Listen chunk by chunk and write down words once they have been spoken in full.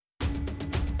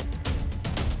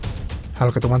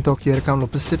Halokatawanto, kia ora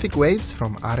koulo Pacific Waves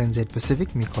from RNZ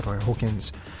Pacific, me ko Roy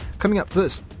Hawkins. Coming up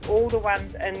first. All the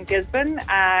ones in Gisborne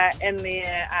are in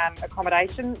their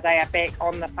accommodation. They are back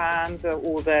on the farms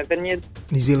or the vineyards.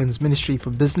 New Zealand's Ministry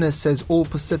for Business says all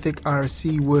Pacific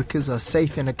RSE workers are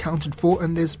safe and accounted for,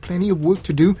 and there's plenty of work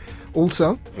to do.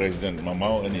 Also, President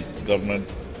Mamau and his government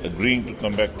agreeing to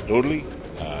come back totally.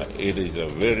 It is a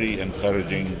very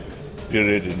encouraging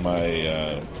period in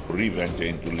my re-venture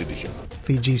into leadership.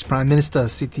 Fiji's Prime Minister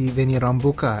Siti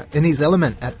Venirambuka in his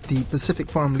element at the Pacific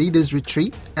Forum Leaders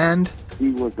Retreat, and he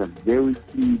was a very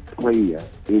key player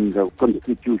in the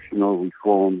constitutional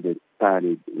reform that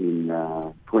started in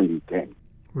 2010.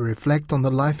 We reflect on the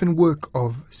life and work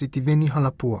of Sitiveni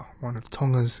Halapua, one of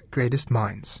Tonga's greatest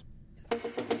minds.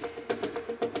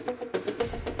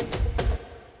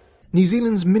 New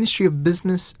Zealand's Ministry of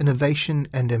Business, Innovation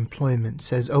and Employment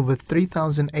says over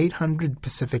 3,800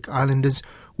 Pacific Islanders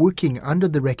working under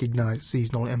the recognised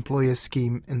seasonal employer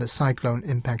scheme in the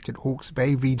cyclone-impacted Hawke's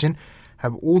Bay region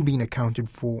have all been accounted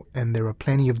for, and there are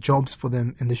plenty of jobs for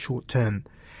them in the short term.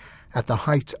 At the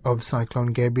height of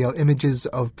Cyclone Gabrielle, images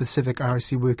of Pacific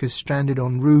RSE workers stranded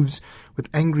on roofs with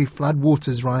angry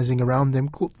floodwaters rising around them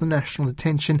caught the national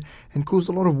attention and caused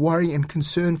a lot of worry and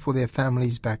concern for their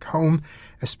families back home,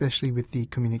 especially with the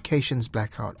communications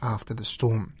blackout after the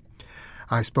storm.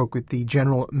 I spoke with the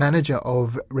General Manager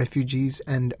of Refugees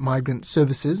and Migrant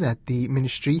Services at the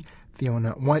Ministry,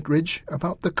 Fiona Whiteridge,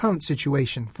 about the current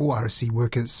situation for RSE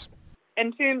workers.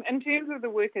 In terms of the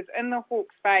workers in the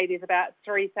Hawke's Bay, there's about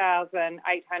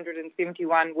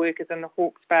 3,871 workers in the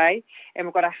Hawke's Bay, and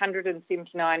we've got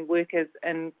 179 workers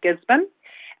in Gisborne.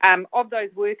 Of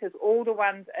those workers, all the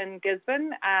ones in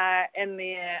Gisborne are in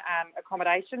their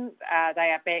accommodation.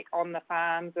 They are back on the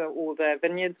farms or the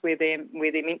vineyards where they're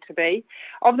meant to be.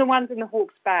 Of the ones in the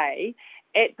Hawke's Bay,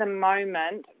 at the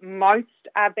moment, most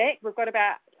are back. We've got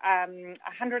about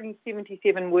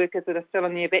 177 workers that are still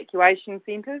in the evacuation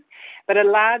centres, but a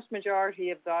large majority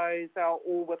of those are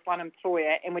all with one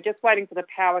employer, and we're just waiting for the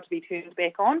power to be turned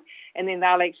back on, and then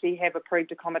they'll actually have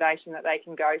approved accommodation that they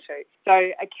can go to. So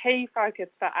a key focus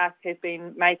for us has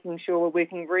been making sure we're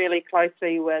working really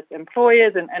closely with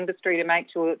employers and industry to make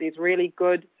sure that there's really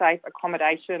good, safe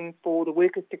accommodation for the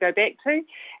workers to go back to,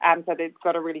 so they've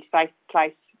got a really safe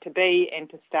place to be and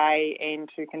to stay and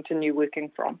to continue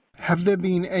working from. Have there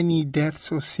been any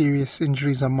deaths or serious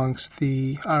injuries amongst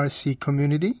the RSE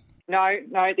community? No,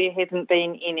 there hasn't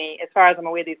been any. As far as I'm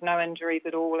aware, there's no injuries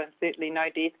at all and certainly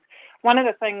no deaths. One of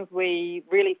the things we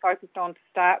really focused on to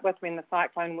start with when the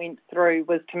cyclone went through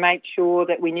was to make sure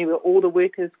that we knew where all the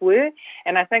workers were.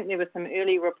 And I think there were some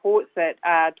early reports that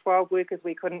 12 workers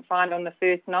we couldn't find on the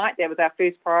first night. That was our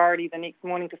first priority the next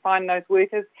morning, to find those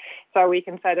workers. So we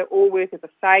can say that all workers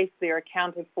are safe, they're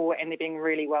accounted for, and they're being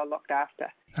really well looked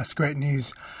after. That's great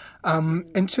news.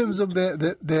 In terms of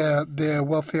their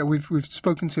welfare, we've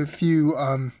spoken to a few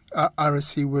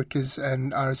RSE workers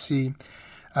and RSE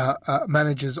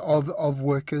managers of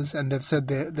workers, and they've said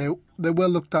they're well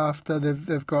looked after.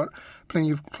 They've got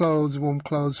plenty of clothes, warm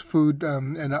clothes, food,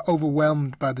 and are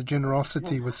overwhelmed by the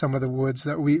generosity was some of the words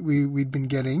that we'd been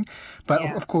getting. But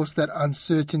of course, that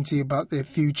uncertainty about their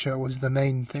future was the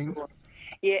main thing.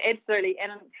 Yeah, absolutely.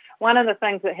 And one of the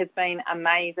things that has been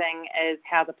amazing is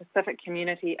how the Pacific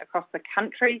community across the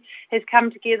country has come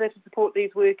together to support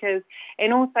these workers,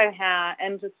 and also how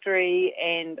industry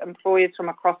and employers from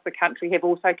across the country have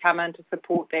also come in to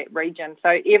support that region.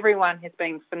 So everyone has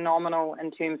been phenomenal in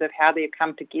terms of how they've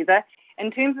come together. In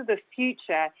terms of the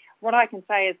future, what I can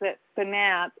say is that for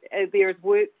now, there is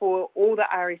work for all the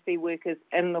RSE workers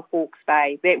in the Hawke's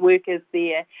Bay. That work is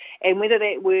there. And whether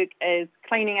that work is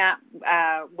cleaning up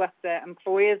with the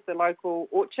employers, the local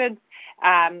orchards,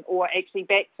 or actually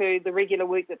back to the regular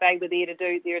work that they were there to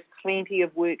do, there is plenty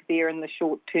of work there in the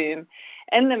short term.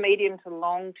 In the medium to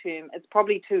long term, it's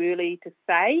probably too early to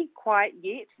say quite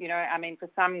yet. For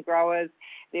some growers,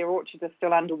 their orchards are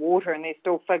still underwater and they're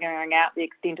still figuring out the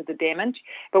extent of the damage.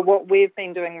 But what we've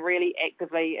been doing really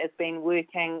actively is been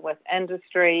working with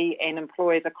industry and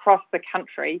employers across the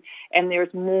country, and there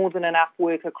is more than enough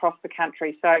work across the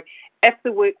country. So if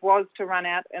the work was to run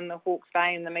out in the Hawke's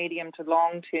Bay in the medium to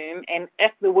long term, and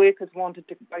if the workers wanted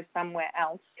to go somewhere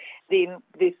else, then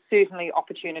there's certainly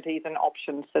opportunities and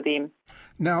options for them.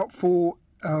 Now,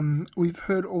 we've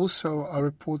heard also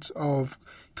reports of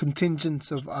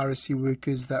contingents of RSE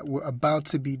workers that were about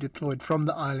to be deployed from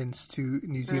the islands to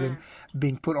New Zealand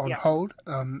being put on hold.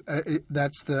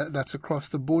 That's across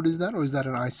the board, is that, or is that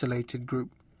an isolated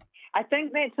group? I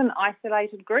think that's an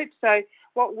isolated group. So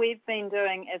what we've been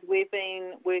doing is we've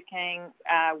been working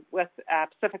with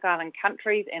Pacific Island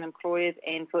countries and employers,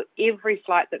 and for every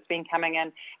flight that's been coming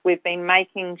in, we've been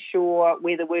making sure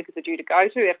where the workers are due to go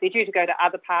to. If they're due to go to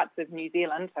other parts of New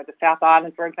Zealand, so the South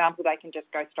Island, for example, they can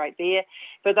just go straight there.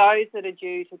 For those that are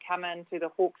due to come into the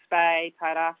Hawke's Bay,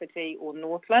 Tairāwhiti or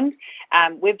Northland,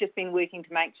 we've just been working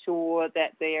to make sure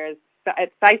that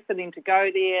it's safe for them to go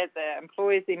there, the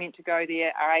employers they're meant to go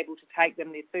there are able to take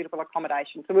them their suitable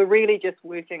accommodation. So we're really just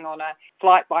working on a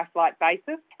flight-by-flight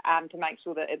basis to make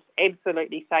sure that it's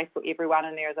absolutely safe for everyone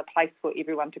and there is a place for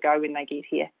everyone to go when they get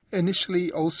here.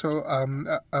 Initially, also,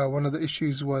 one of the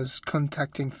issues was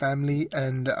contacting family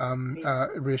and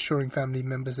reassuring family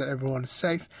members that everyone is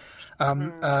safe.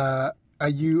 Are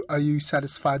you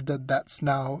satisfied that that's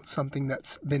now something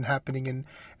that's been happening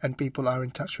and people are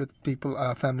in touch with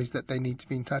families that they need to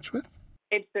be in touch with?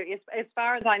 Absolutely. As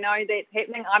far as I know, that's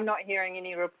happening. I'm not hearing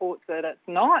any reports that it's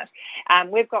not.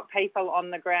 We've got people on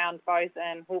the ground both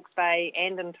in Hawke's Bay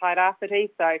and in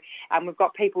Tairāwhiti, so we've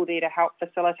got people there to help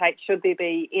facilitate should there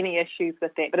be any issues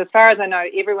with that. But as far as I know,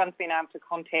 everyone's been able to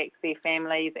contact their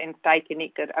families and stay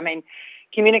connected. I mean,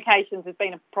 communications has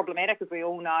been problematic, as we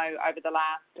all know, over the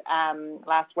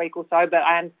last week or so, but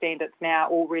I understand it's now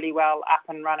all really well up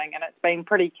and running, and it's been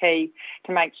pretty key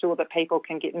to make sure that people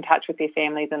can get in touch with their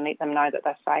families and let them know that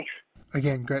they're safe.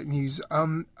 Again, great news.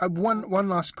 One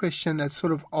last question that's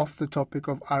sort of off the topic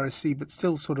of RSE, but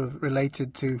still sort of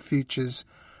related to futures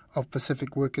of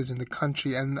Pacific workers in the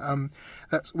country. And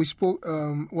we spoke.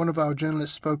 One of our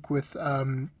journalists spoke with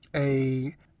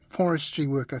a forestry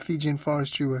worker, Fijian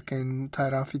forestry worker in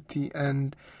Tairāwhiti,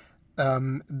 and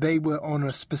they were on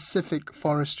a specific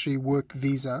forestry work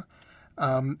visa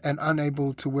and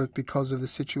unable to work because of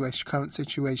the current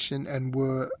situation, and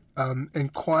were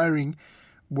inquiring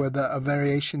whether a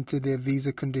variation to their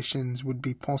visa conditions would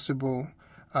be possible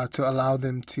to allow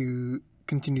them to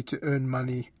continue to earn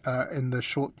money in the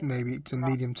short, maybe to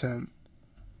medium term.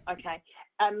 Okay.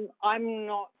 I'm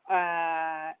not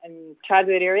in charge of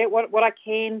that area. What I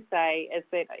can say is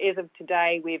that as of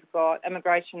today, we've got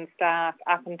immigration staff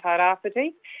up in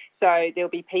Tairāwhiti, so there'll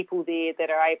be people there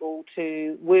that are able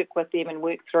to work with them and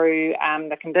work through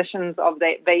the conditions of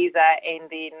that visa, and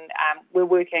then we're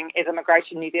working as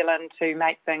Immigration New Zealand to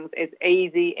make things as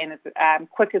easy and as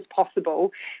quick as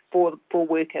possible for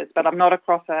workers. But I'm not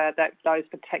across those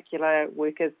particular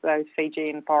workers, those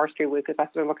Fijian forestry workers. I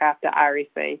sort of look after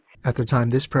RSE. At the time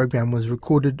this program was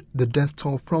recorded, the death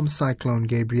toll from Cyclone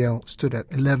Gabrielle stood at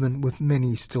 11, with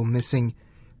many still missing.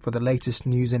 For the latest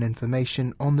news and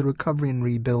information on the recovery and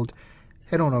rebuild,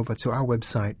 head on over to our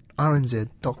website,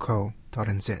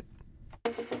 rnz.co.nz.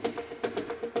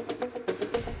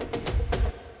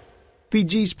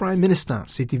 Fiji's Prime Minister,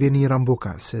 Sitiveni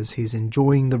Rabuka, says he's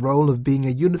enjoying the role of being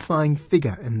a unifying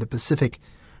figure in the Pacific.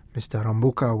 Mr.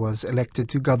 Rabuka was elected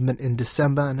to government in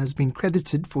December and has been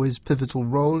credited for his pivotal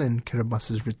role in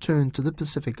Kiribasa's return to the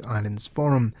Pacific Islands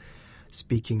Forum.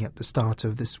 Speaking at the start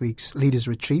of this week's Leaders'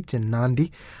 Retreat in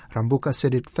Nandi, Rabuka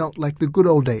said it felt like the good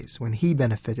old days when he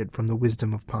benefited from the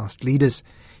wisdom of past leaders.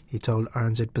 He told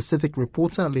RNZ Pacific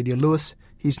reporter Lydia Lewis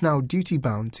he's now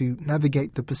duty-bound to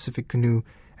navigate the Pacific canoe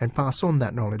and pass on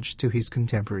that knowledge to his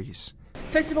contemporaries.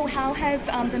 First of all, how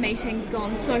have the meetings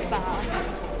gone so far?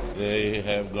 They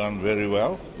have gone very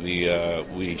well.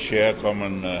 We share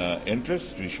common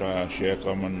interests. We share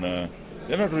common...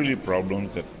 they're not really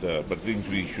problems, but things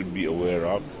we should be aware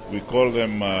of. We call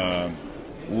them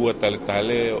ua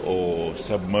tale or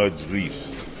submerged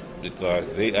reefs, because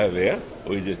they are there.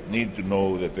 We just need to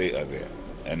know that they are there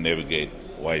and navigate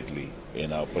wisely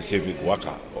in our Pacific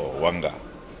waka or wanga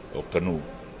or canoe.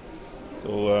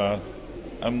 So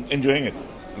I'm enjoying it,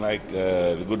 like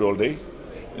the good old days.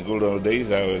 The good old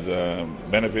days, I was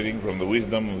benefiting from the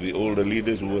wisdom of the older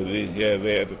leaders who were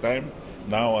there at the time.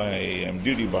 Now I am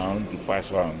duty-bound to pass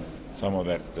on some of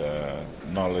that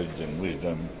knowledge and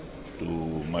wisdom to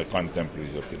my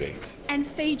contemporaries of today. And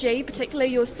Fiji,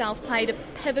 particularly yourself, played a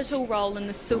pivotal role in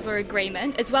the Silver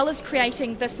Agreement, as well as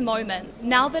creating this moment.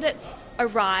 Now that it's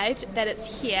arrived, that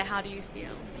it's here, how do you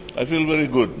feel? I feel very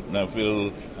good. I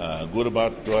feel good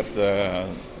about what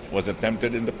was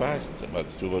attempted in the past, about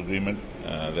the Silver Agreement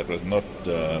that was not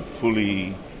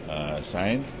fully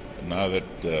signed. Now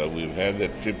that we've had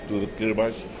that trip to the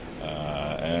Kiribati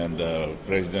and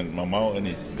President Mamau and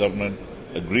his government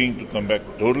agreeing to come back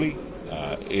totally,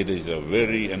 it is a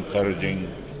very encouraging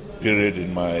period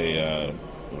in my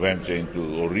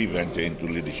re-venture into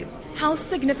leadership. How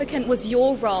significant was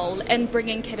your role in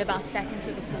bringing Kiribati back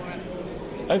into the forum?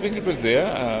 I think it was there.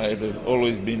 It has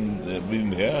always been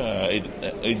there.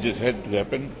 It just had to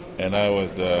happen, and I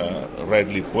was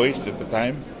rightly poised at the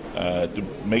time. to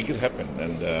make it happen.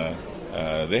 And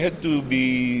there had to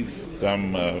be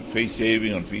some face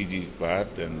saving on Fiji's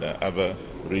part and other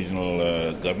regional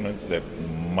governments that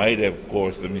might have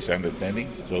caused the misunderstanding.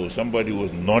 So somebody who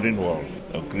was not involved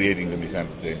in creating the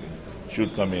misunderstanding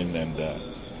should come in and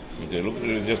say, look,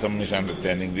 it was just a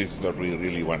misunderstanding. This is what we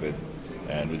really wanted,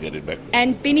 and we get it back.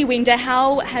 And Benny Wenda,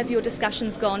 how have your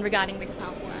discussions gone regarding West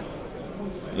Papua?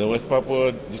 The West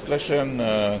Papua discussion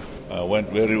went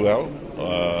very well.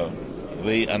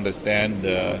 They understand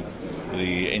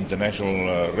the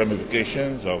international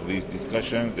ramifications of these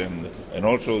discussions and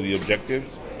also the objectives.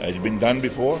 It's been done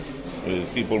before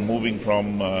with people moving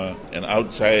from an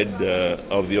outside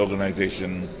of the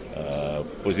organization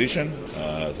position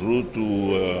through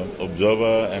to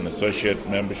observer and associate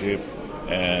membership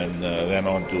and then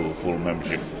on to full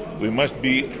membership. We must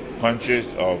be conscious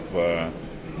of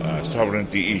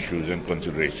sovereignty issues and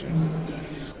considerations.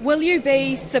 Will you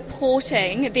be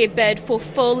supporting their bid for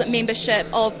full membership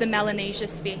of the Melanesia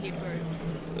Spearhead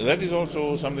Group? That is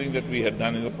also something that we had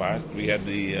done in the past. We had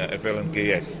the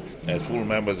FLNKS as full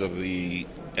members of the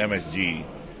MSG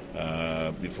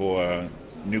before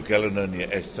New Caledonia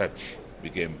as such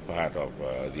became part of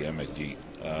the MSG.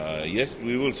 Yes,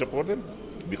 we will support them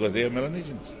because they are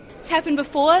Melanesians. It's happened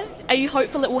before. Are you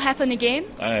hopeful it will happen again?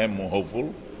 I am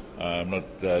hopeful. I'm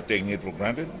not taking it for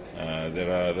granted.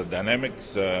 The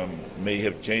dynamics may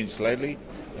have changed slightly,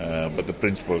 but the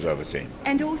principles are the same.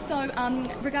 And also,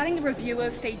 regarding the review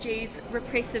of Fiji's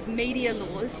repressive media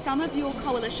laws, some of your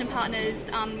coalition partners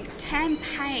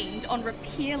campaigned on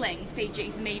repealing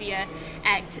Fiji's Media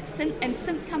Act. And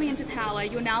since coming into power,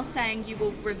 you're now saying you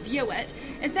will review it.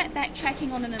 Is that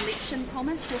backtracking on an election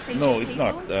promise for Fiji people? No, it's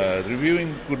not.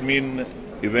 Reviewing could mean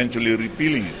eventually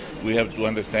repealing it. We have to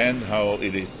understand how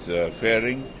it is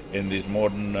faring in this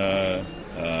modern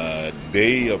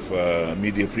day of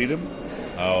media freedom.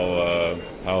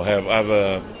 How have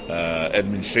other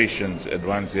administrations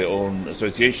advanced their own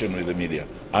association with the media?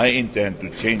 I intend to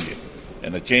change it,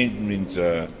 and a change means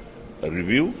a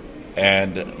review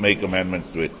and make amendments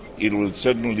to it. It will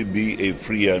certainly be a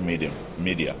freer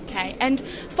media. Okay, and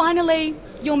finally,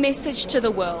 your message to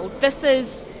the world. This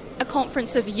is a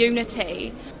conference of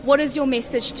unity. What is your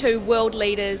message to world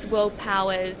leaders, world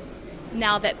powers,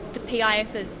 now that the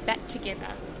PIF is back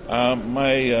together?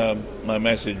 My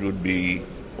message would be,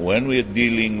 when we're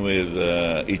dealing with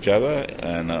each other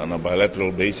and on a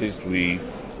bilateral basis, we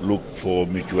look for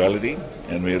mutuality,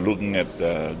 and we're looking at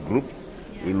groups,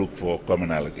 we look for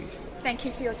commonalities. Thank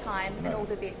you for your time and all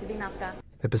the best. Vinaka.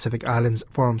 The Pacific Islands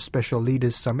Forum Special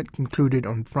Leaders Summit concluded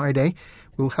on Friday.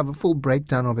 We'll have a full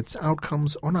breakdown of its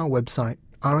outcomes on our website,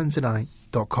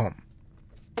 rnzi.com.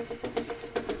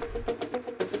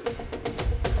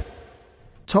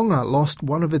 Tonga lost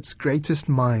one of its greatest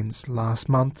minds last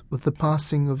month with the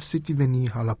passing of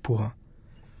Sitiveni Halapua.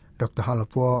 Dr.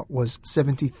 Halapua was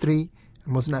 73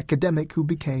 and was an academic who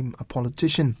became a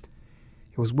politician.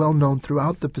 He was well known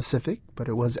throughout the Pacific, but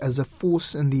it was as a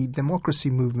force in the democracy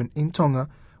movement in Tonga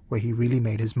where he really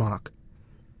made his mark.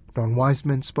 Don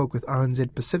Wiseman spoke with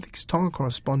RNZ Pacific's Tonga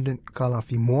correspondent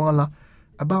Kalafi Moala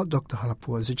about Dr.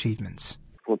 Halapua's achievements.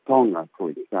 For Tonga, for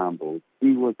example,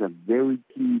 he was a very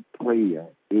key player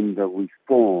in the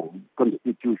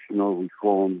constitutional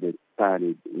reform that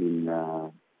started in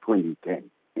 2010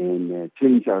 and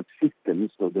changed our system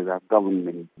so that our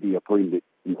government be appointed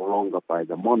no longer by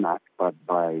the monarch but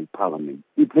by parliament.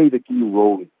 He played a key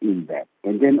role in that.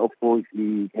 And then, of course,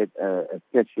 he had a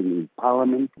session in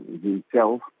parliament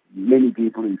himself. Many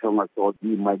people in Tonga thought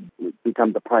he might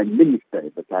become the prime minister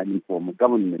at the time in former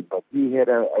government, but he had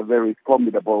a very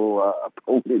formidable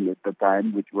opponent at the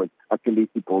time, which was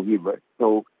Akilisi Pohiva.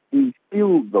 So he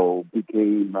still, though,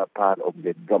 became a part of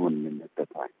that government at the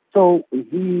time. So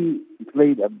he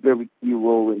played a very key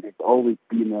role and has always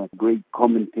been a great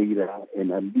commentator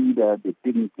and a leader that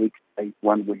didn't take sides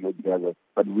one way or the other,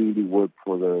 but really worked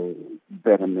for the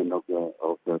betterment of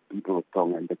the people of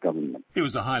Tonga and the government. He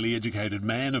was a highly educated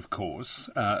man, of course,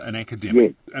 an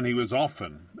academic, yes. And he was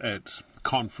often at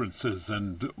conferences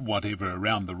and whatever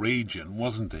around the region,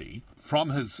 wasn't he?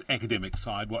 From his academic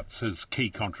side, what's his key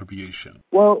contribution?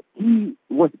 Well, he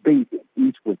was based at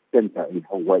Eastwood Center in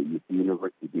Hawaii, the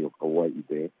University of Hawaii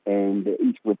there. And the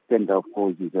Eastwood Center, of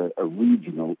course, is a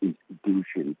regional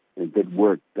institution that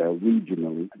worked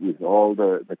regionally with all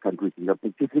the countries in the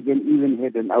Pacific and even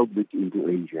had an outreach into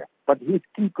Asia. But his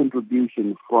key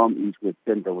contribution from Eastwood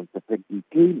Center was the fact he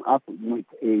came up with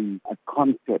a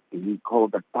concept he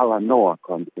called the Talanoa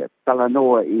concept.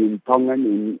 Talanoa in Tongan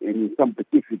and in some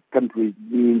Pacific countries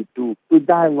means to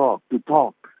dialogue, to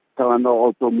talk Talanoa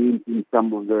also means in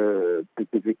some of the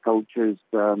Pacific cultures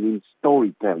means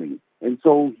storytelling. And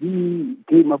so he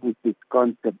came up with this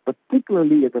concept,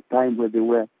 particularly at a time where there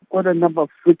were quite a number of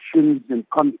frictions and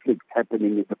conflicts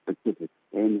happening in the Pacific.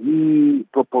 And he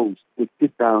proposed to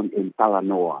sit down in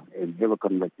Talanoa and have a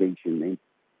conversation. And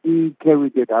he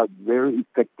carried it out very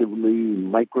effectively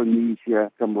in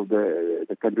Micronesia, some of the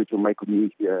countries of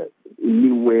Micronesia, in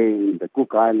Niue, in the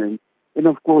Cook Islands, and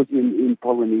of course in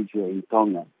Polynesia, in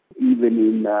Tonga. Even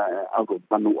in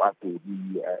Vanuatu,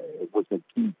 he was a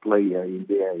key player in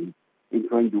there in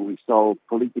trying to resolve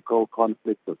political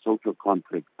conflicts or social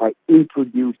conflicts by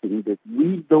introducing that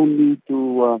we don't need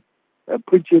to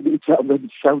preach at each other,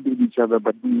 shout at each other,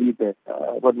 but we need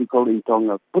what we call in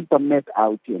Tonga, put the mat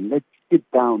out here and let's sit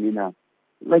down in a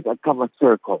cover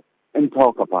circle and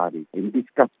talk about it and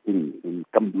discuss things and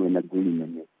come to an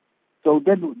agreement. So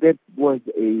that was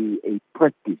a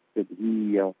practice that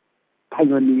he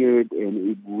pioneered,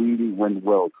 and it really went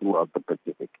well throughout the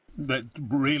Pacific. That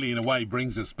really, in a way,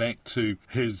 brings us back to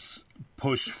his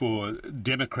push for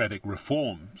democratic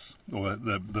reforms, or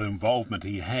the involvement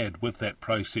he had with that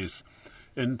process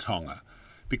in Tonga,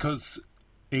 because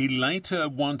he later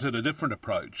wanted a different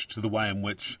approach to the way in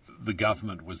which the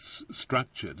government was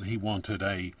structured. He wanted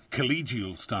a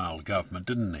collegial-style government,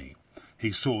 didn't he?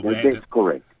 He saw that. That's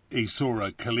correct. He saw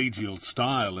a collegial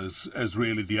style as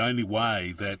really the only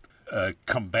way that a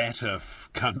combative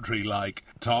country like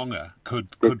Tonga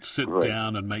could sit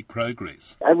down and make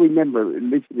progress. I remember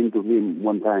listening to him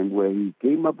one time where he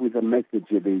came up with a message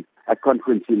at a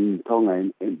conference in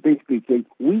Tonga and basically said,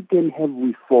 we can have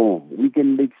reform, we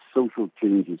can make social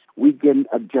changes, we can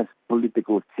adjust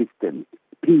political systems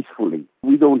peacefully.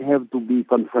 We don't have to be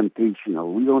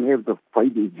confrontational. We don't have to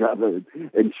fight each other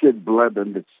and shed blood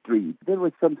on the street. There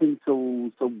was something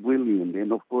so brilliant,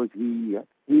 and of course he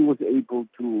was able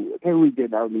to carry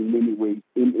that out in many ways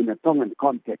in a Tongan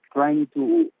context, trying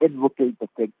to advocate the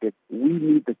fact that we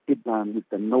need to sit down with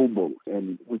the nobles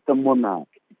and with the monarch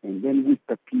and then with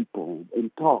the people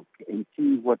and talk and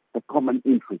see what the common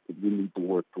interest that we need to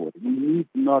work toward. We need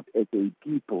not as a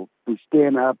people to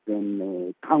stand up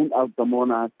and count out the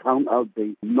monarch, count out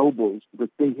the nobles, because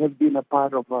they have been a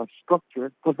part of our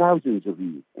structure for thousands of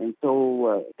years. And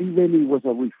so Stephen was a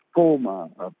reformer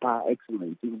par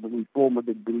excellence. He was a reformer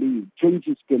that believed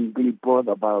changes can be brought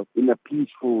about in a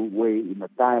peaceful way, in a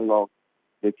dialogue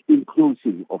that's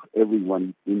inclusive of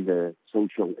everyone in the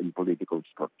social and political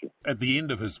structure. At the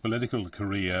end of his political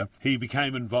career, he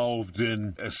became involved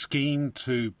in a scheme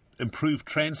to improve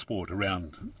transport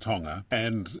around Tonga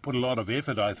and put a lot of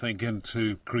effort, I think,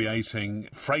 into creating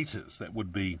freighters that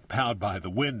would be powered by the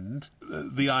wind.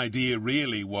 The idea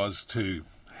really was to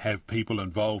have people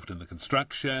involved in the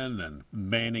construction and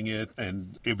manning it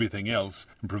and everything else,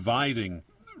 and providing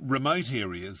remote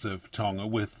areas of Tonga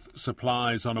with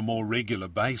supplies on a more regular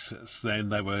basis than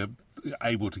they were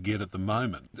able to get at the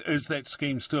moment. Is that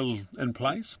scheme still in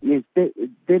place? Yes, that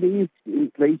is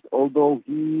in place, although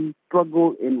he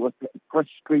struggled and was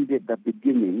frustrated at the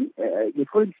beginning.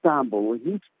 For example,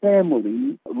 his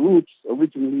family roots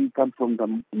originally come from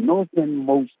the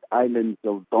northernmost islands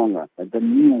of Tonga, the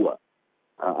Niue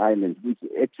Islands, which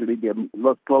actually they're a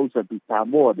lot closer to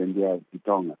Samoa than they are to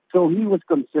Tonga. So he was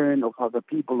concerned of how the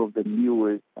people of the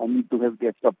Niue need to have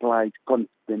their supplies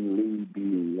constantly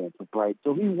being supplied.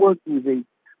 So he worked with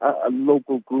a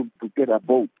local group to get a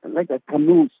boat, like a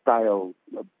canoe style,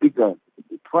 a bigger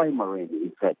trimarine,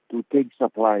 in fact, to take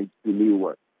supplies to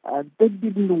Niue. That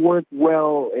didn't work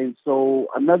well, and so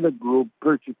another group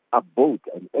purchased a boat,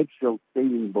 an actual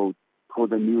sailing boat, for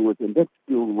the Niue, and that's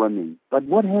still running. But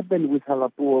what happened with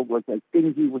Halapua was, I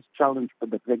think he was challenged by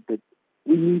the fact that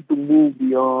we need to move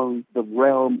beyond the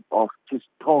realm of just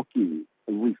talking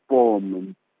and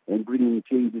reform and bringing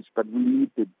changes, but we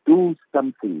need to do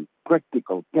something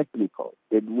practical, technical,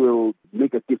 that will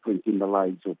make a difference in the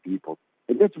lives of people.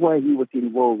 And that's why he was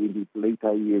involved in his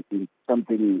later years in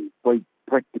something quite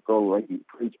practical, like in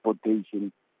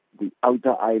transportation, the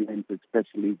outer islands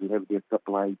especially, to have their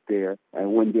supplies there.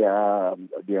 And when they are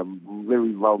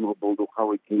very vulnerable to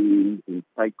hurricanes and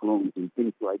cyclones and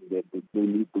things like that, they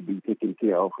need to be taken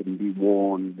care of and be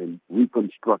warned, and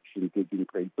reconstruction taking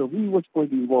place. So he was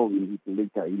quite involved in his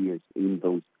later years in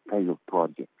those kind of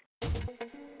projects.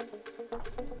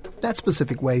 That's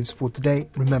Pacific Waves for today.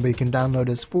 Remember, you can download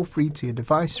us for free to your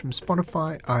device from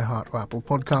Spotify, iHeart, or Apple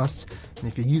Podcasts. And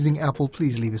if you're using Apple,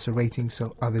 please leave us a rating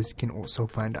so others can also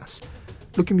find us.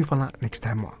 Looking me for that next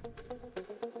time more.